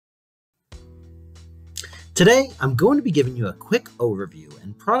Today, I'm going to be giving you a quick overview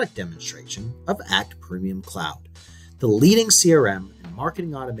and product demonstration of Act Premium Cloud, the leading CRM and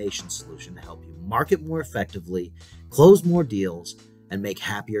marketing automation solution to help you market more effectively, close more deals, and make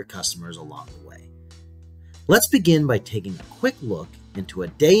happier customers along the way. Let's begin by taking a quick look into a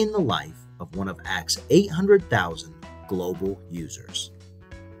day in the life of one of Act's 800,000 global users.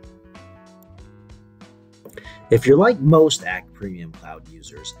 If you're like most Act Premium Cloud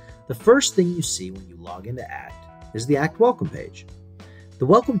users, the first thing you see when you log into Act is the Act Welcome page. The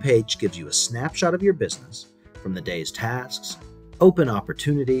Welcome page gives you a snapshot of your business from the day's tasks, open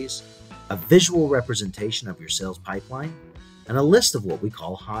opportunities, a visual representation of your sales pipeline, and a list of what we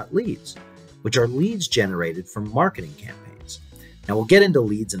call hot leads, which are leads generated from marketing campaigns. Now, we'll get into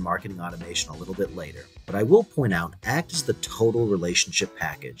leads and marketing automation a little bit later, but I will point out Act is the total relationship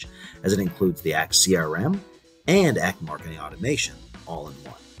package, as it includes the Act CRM and Act Marketing Automation all in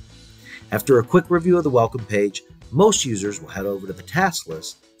one. After a quick review of the welcome page, most users will head over to the task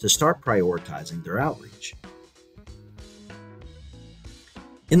list to start prioritizing their outreach.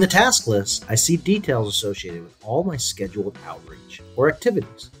 In the task list, I see details associated with all my scheduled outreach or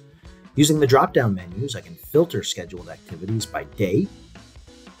activities. Using the drop-down menus, I can filter scheduled activities by date,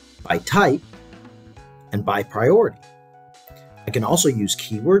 by type, and by priority. I can also use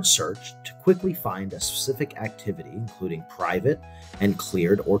keyword search to quickly find a specific activity, including private and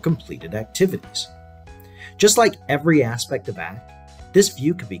cleared or completed activities. Just like every aspect of Act, this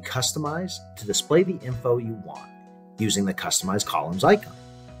view can be customized to display the info you want using the Customize Columns icon.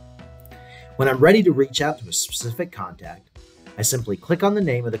 When I'm ready to reach out to a specific contact, I simply click on the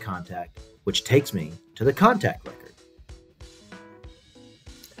name of the contact, which takes me to the contact record.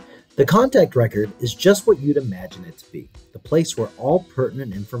 The contact record is just what you'd imagine it to be, the place where all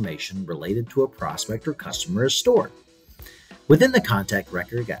pertinent information related to a prospect or customer is stored. Within the contact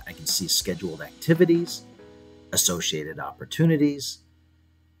record, I can see scheduled activities, associated opportunities,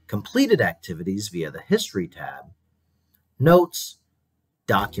 completed activities via the History tab, notes,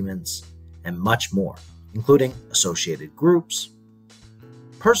 documents, and much more, including associated groups,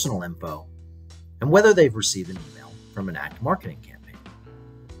 personal info, and whether they've received an email from an Act marketing campaign.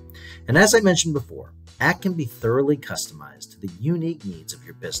 And as I mentioned before, Act can be thoroughly customized to the unique needs of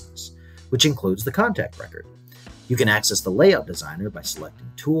your business, which includes the contact record. You can access the Layout Designer by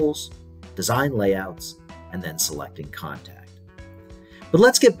selecting Tools, Design Layouts, and then selecting Contact. But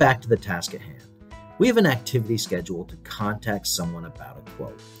let's get back to the task at hand. We have an activity scheduled to contact someone about a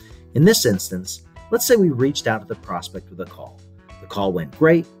quote. In this instance, let's say we reached out to the prospect with a call. The call went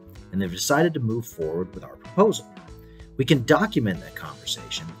great, and they've decided to move forward with our proposal. We can document that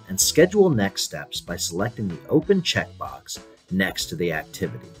conversation and schedule next steps by selecting the open checkbox next to the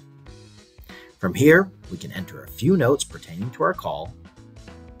activity. From here, we can enter a few notes pertaining to our call,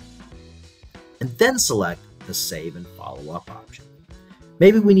 and then select the Save and Follow Up option.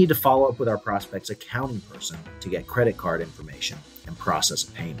 Maybe we need to follow up with our prospect's accounting person to get credit card information and process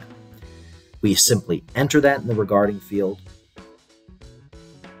a payment. We simply enter that in the regarding field,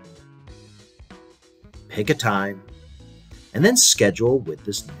 pick a time, and then schedule with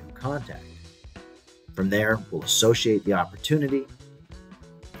this new contact. From there, we'll associate the opportunity,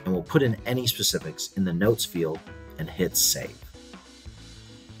 and we'll put in any specifics in the notes field and hit Save.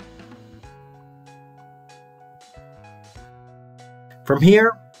 From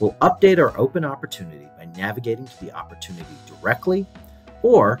here, we'll update our open opportunity by navigating to the opportunity directly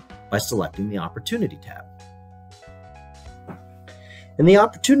or by selecting the Opportunity tab. In the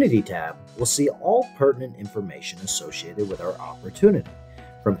Opportunity tab, we'll see all pertinent information associated with our opportunity,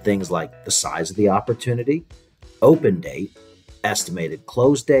 from things like the size of the opportunity, open date, estimated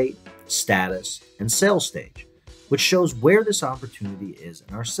close date, status, and sales stage, which shows where this opportunity is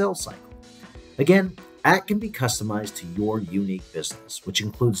in our sales cycle. Again, Act can be customized to your unique business, which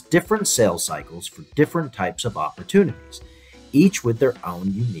includes different sales cycles for different types of opportunities, each with their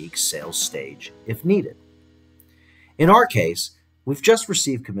own unique sales stage if needed. In our case, we've just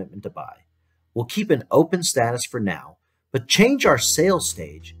received commitment to buy. We'll keep an open status for now, but change our sales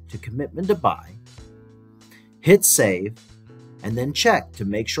stage to commitment to buy, hit Save, and then check to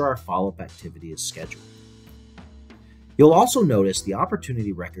make sure our follow-up activity is scheduled. You'll also notice the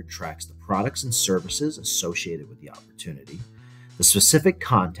opportunity record tracks the products and services associated with the opportunity, the specific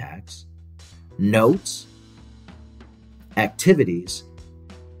contacts, notes, activities,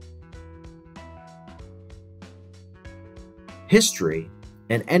 history,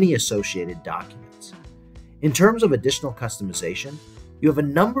 and any associated documents. In terms of additional customization, you have a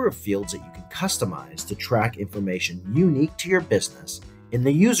number of fields that you can customize to track information unique to your business in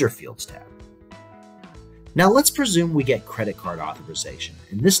the User Fields tab. Now let's presume we get credit card authorization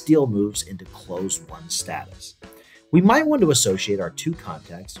and this deal moves into closed won status. We might want to associate our two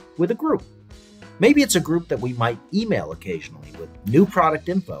contacts with a group. Maybe it's a group that we might email occasionally with new product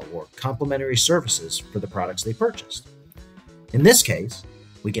info or complimentary services for the products they purchased. In this case,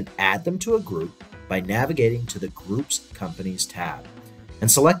 we can add them to a group by navigating to the Groups Companies tab and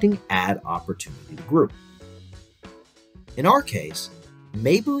selecting Add Opportunity to Group. In our case,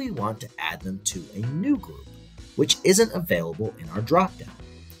 maybe we want to add them to a new group, which isn't available in our dropdown.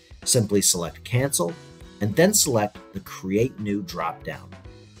 Simply select Cancel and then select the Create New dropdown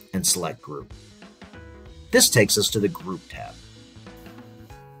and select Group. This takes us to the Group tab.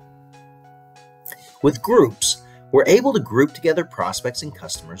 With groups, we're able to group together prospects and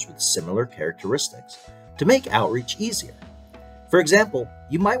customers with similar characteristics to make outreach easier. For example,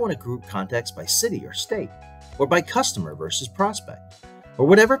 you might want to group contacts by city or state, or by customer versus prospect, or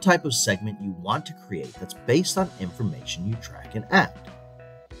whatever type of segment you want to create that's based on information you track and act.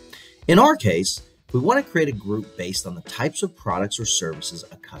 In our case, we want to create a group based on the types of products or services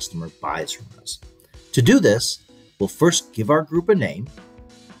a customer buys from us. To do this, we'll first give our group a name,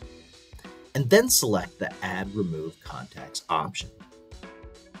 and then select the Add Remove Contacts option.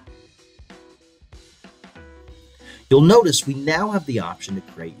 You'll notice we now have the option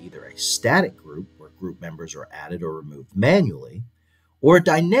to create either a static group where group members are added or removed manually, or a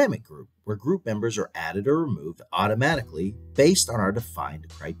dynamic group where group members are added or removed automatically based on our defined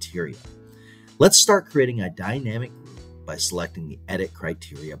criteria. Let's start creating a dynamic group by selecting the Edit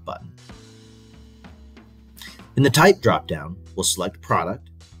Criteria button. In the Type dropdown, we'll select Product,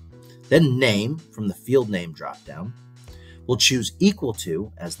 then Name from the Field Name dropdown. We'll choose Equal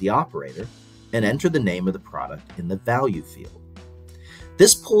To as the operator and enter the name of the product in the Value field.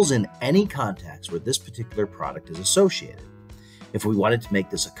 This pulls in any contacts where this particular product is associated. If we wanted to make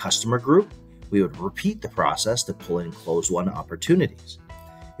this a customer group, we would repeat the process to pull in closed won opportunities.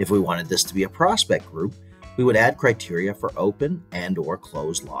 If we wanted this to be a prospect group, we would add criteria for open and/or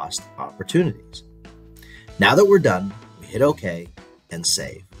closed lost opportunities. Now that we're done, we hit OK and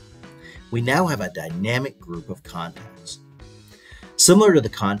save. We now have a dynamic group of contacts. Similar to the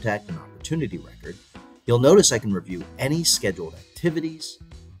contact and opportunity record, you'll notice I can review any scheduled activities,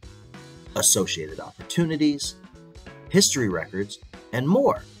 associated opportunities, history records, and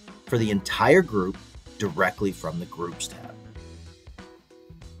more for the entire group directly from the Groups tab.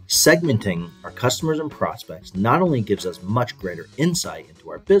 Segmenting our customers and prospects not only gives us much greater insight into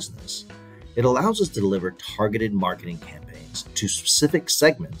our business, it allows us to deliver targeted marketing campaigns to specific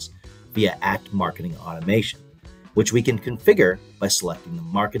segments via Act Marketing Automation, which we can configure by selecting the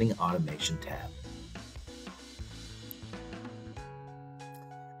Marketing Automation tab.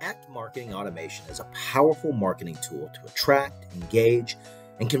 Act Marketing Automation is a powerful marketing tool to attract, engage,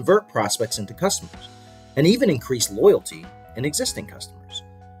 and convert prospects into customers, and even increase loyalty in existing customers.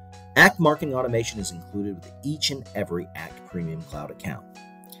 Act Marketing Automation is included with each and every Act Premium Cloud account.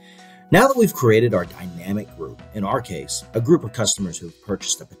 Now that we've created our dynamic group, in our case, a group of customers who have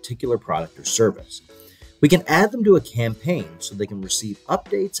purchased a particular product or service, we can add them to a campaign so they can receive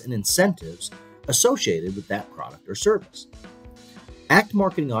updates and incentives associated with that product or service. Act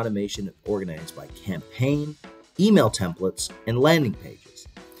Marketing Automation is organized by campaign, email templates, and landing pages.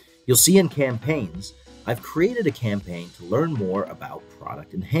 You'll see in campaigns, I've created a campaign to learn more about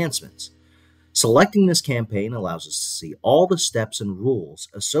product enhancements. Selecting this campaign allows us to see all the steps and rules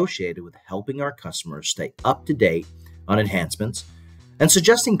associated with helping our customers stay up to date on enhancements and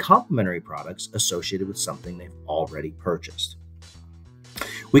suggesting complementary products associated with something they've already purchased.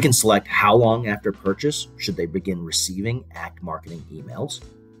 We can select how long after purchase should they begin receiving Act Marketing emails.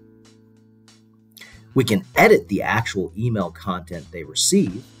 We can edit the actual email content they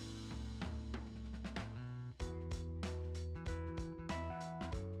receive.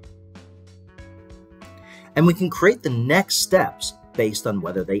 And we can create the next steps based on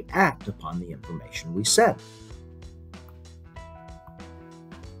whether they act upon the information we send.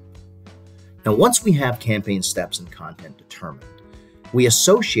 Now, once we have campaign steps and content determined, we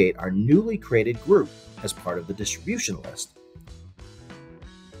associate our newly created group as part of the distribution list.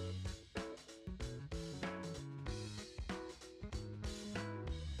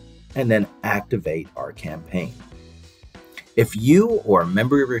 And then activate our campaign. If you or a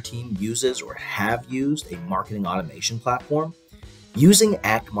member of your team uses or have used a marketing automation platform, using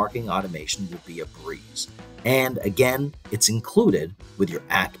Act Marketing Automation will be a breeze. And again, it's included with your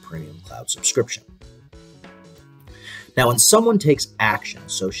Act Premium Cloud subscription. Now, when someone takes action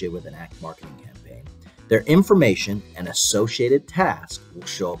associated with an Act Marketing campaign, their information and associated tasks will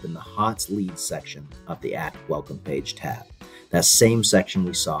show up in the HOTS Leads section of the Act Welcome Page tab. that same section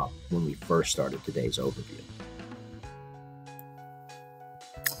we saw when we first started today's overview.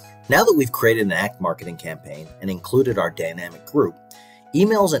 Now that we've created an Act marketing campaign and included our dynamic group,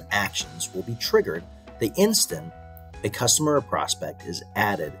 emails and actions will be triggered the instant a customer or prospect is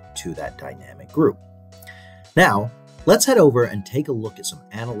added to that dynamic group. Now, let's head over and take a look at some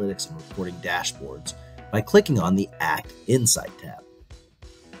analytics and reporting dashboards by clicking on the Act Insight tab.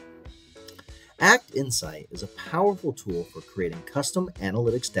 Act Insight is a powerful tool for creating custom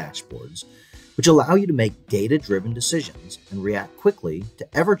analytics dashboards which allow you to make data-driven decisions and react quickly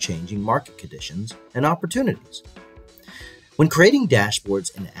to ever-changing market conditions and opportunities. When creating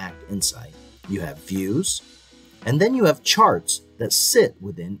dashboards in Act Insight, you have views, and then you have charts that sit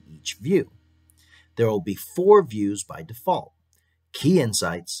within each view. There will be 4 views by default: key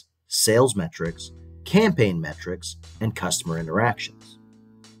insights, sales metrics, campaign metrics, and customer interactions.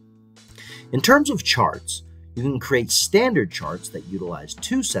 In terms of charts, you can create standard charts that utilize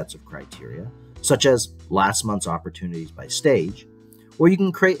 2 sets of criteria, such as last month's opportunities by stage, or you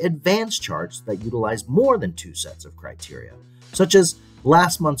can create advanced charts that utilize more than 2 sets of criteria, such as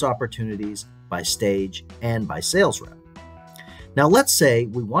last month's opportunities by stage and by sales rep. Now let's say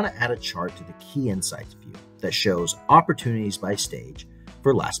we want to add a chart to the key insights view that shows opportunities by stage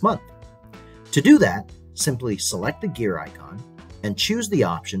for last month. To do that, simply select the gear icon and choose the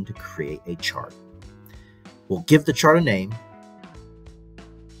option to create a chart. We'll give the chart a name.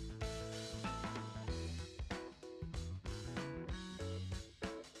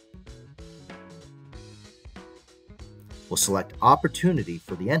 We'll select opportunity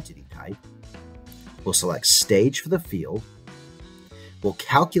for the entity type. We'll select stage for the field. We'll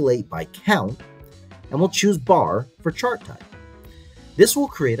calculate by count, and we'll choose bar for chart type. This will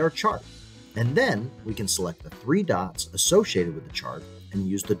create our chart, and then we can select the 3 dots associated with the chart and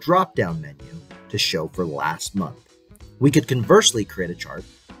use the drop-down menu to show for last month. We could conversely create a chart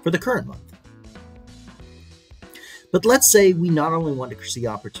for the current month. But let's say we not only want to see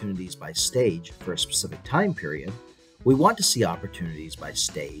opportunities by stage for a specific time period, we want to see opportunities by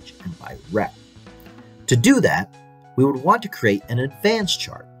stage and by rep. To do that, we would want to create an advanced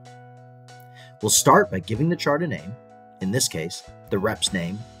chart. We'll start by giving the chart a name, in this case, the rep's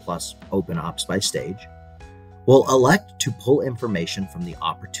name plus open ops by stage. We'll elect to pull information from the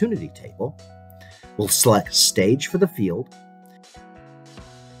opportunity table. We'll select stage for the field.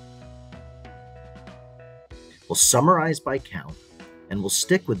 We'll summarize by count, and we'll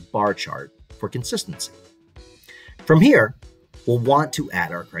stick with bar chart for consistency. From here, we'll want to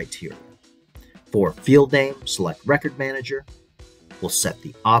add our criteria. For field name, select record manager. We'll set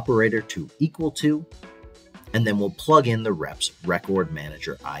the operator to equal to, and then we'll plug in the rep's record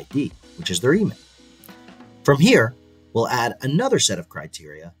manager ID, which is their email. From here, we'll add another set of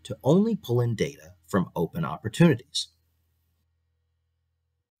criteria to only pull in data from open opportunities.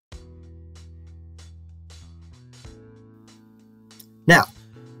 Now,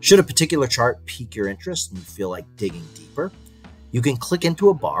 should a particular chart pique your interest and you feel like digging deeper, you can click into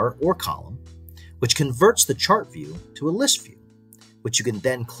a bar or column, which converts the chart view to a list view, which you can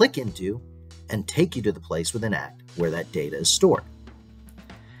then click into and take you to the place within Act where that data is stored.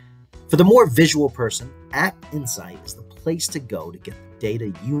 For the more visual person, Act Insight is the place to go to get the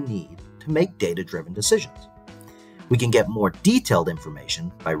data you need to make data-driven decisions. We can get more detailed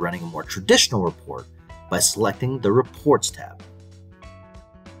information by running a more traditional report by selecting the Reports tab.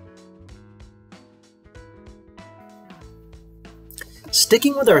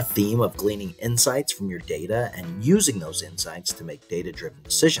 Sticking with our theme of gleaning insights from your data and using those insights to make data-driven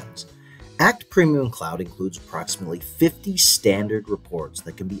decisions, Act Premium Cloud includes approximately 50 standard reports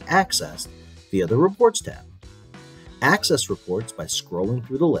that can be accessed via the Reports tab. Access reports by scrolling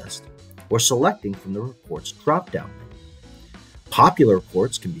through the list or selecting from the Reports drop-down menu. Popular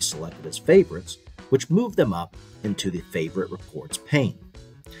reports can be selected as favorites, which move them up into the Favorite Reports pane.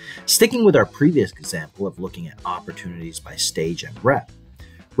 Sticking with our previous example of looking at opportunities by stage and rep,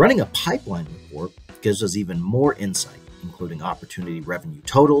 running a pipeline report gives us even more insight, including opportunity revenue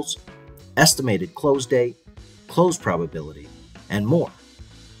totals, estimated close date, close probability, and more.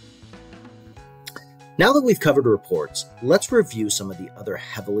 Now that we've covered reports, let's review some of the other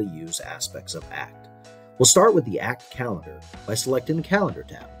heavily used aspects of Act. We'll start with the Act calendar by selecting the Calendar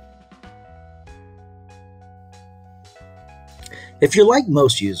tab. If you're like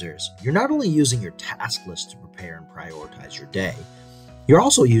most users, you're not only using your task list to prepare and prioritize your day, you're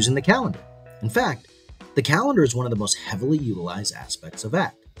also using the calendar. In fact, the calendar is one of the most heavily utilized aspects of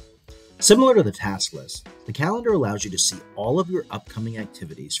Act. Similar to the task list, the calendar allows you to see all of your upcoming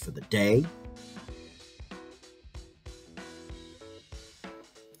activities for the day,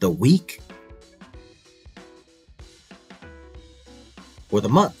 the week, or the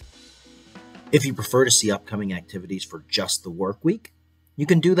month. If you prefer to see upcoming activities for just the work week, you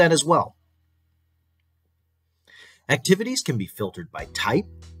can do that as well. Activities can be filtered by type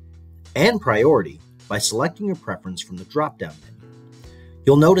and priority by selecting your preference from the drop-down menu.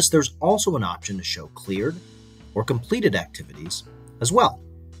 You'll notice there's also an option to show cleared or completed activities as well.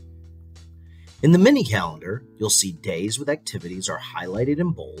 In the mini calendar, you'll see days with activities are highlighted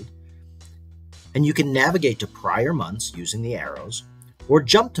in bold, and you can navigate to prior months using the arrows, or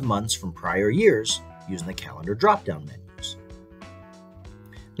jump to months from prior years using the calendar drop-down menus.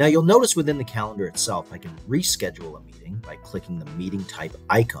 Now you'll notice within the calendar itself, I can reschedule a meeting by clicking the meeting type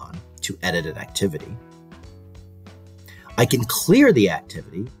icon to edit an activity. I can clear the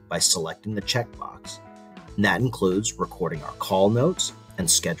activity by selecting the checkbox, and that includes recording our call notes and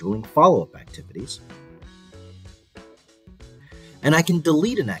scheduling follow-up activities. And I can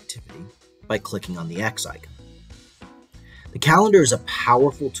delete an activity by clicking on the X icon. The calendar is a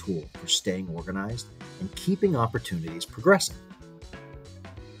powerful tool for staying organized and keeping opportunities progressing.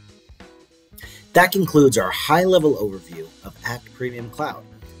 That concludes our high-level overview of Act Premium Cloud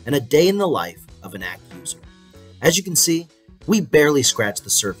and a day in the life of an Act user. As you can see, we barely scratched the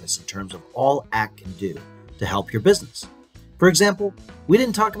surface in terms of all Act can do to help your business. For example, we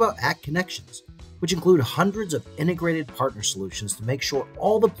didn't talk about Act Connections, which include hundreds of integrated partner solutions to make sure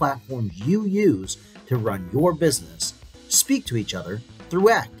all the platforms you use to run your business speak to each other through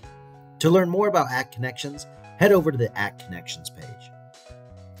Act. To learn more about Act Connections, head over to the Act Connections page.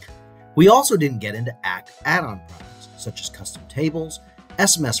 We also didn't get into Act add-on products, such as custom tables,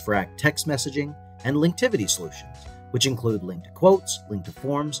 SMS for Act text messaging, and Linktivity solutions, which include link to quotes, link to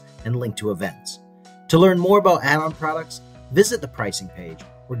forms, and link to events. To learn more about add-on products, visit the pricing page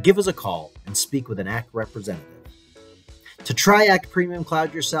or give us a call and speak with an Act representative. To try Act Premium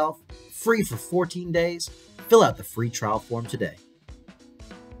Cloud yourself, free for 14 days, fill out the free trial form today.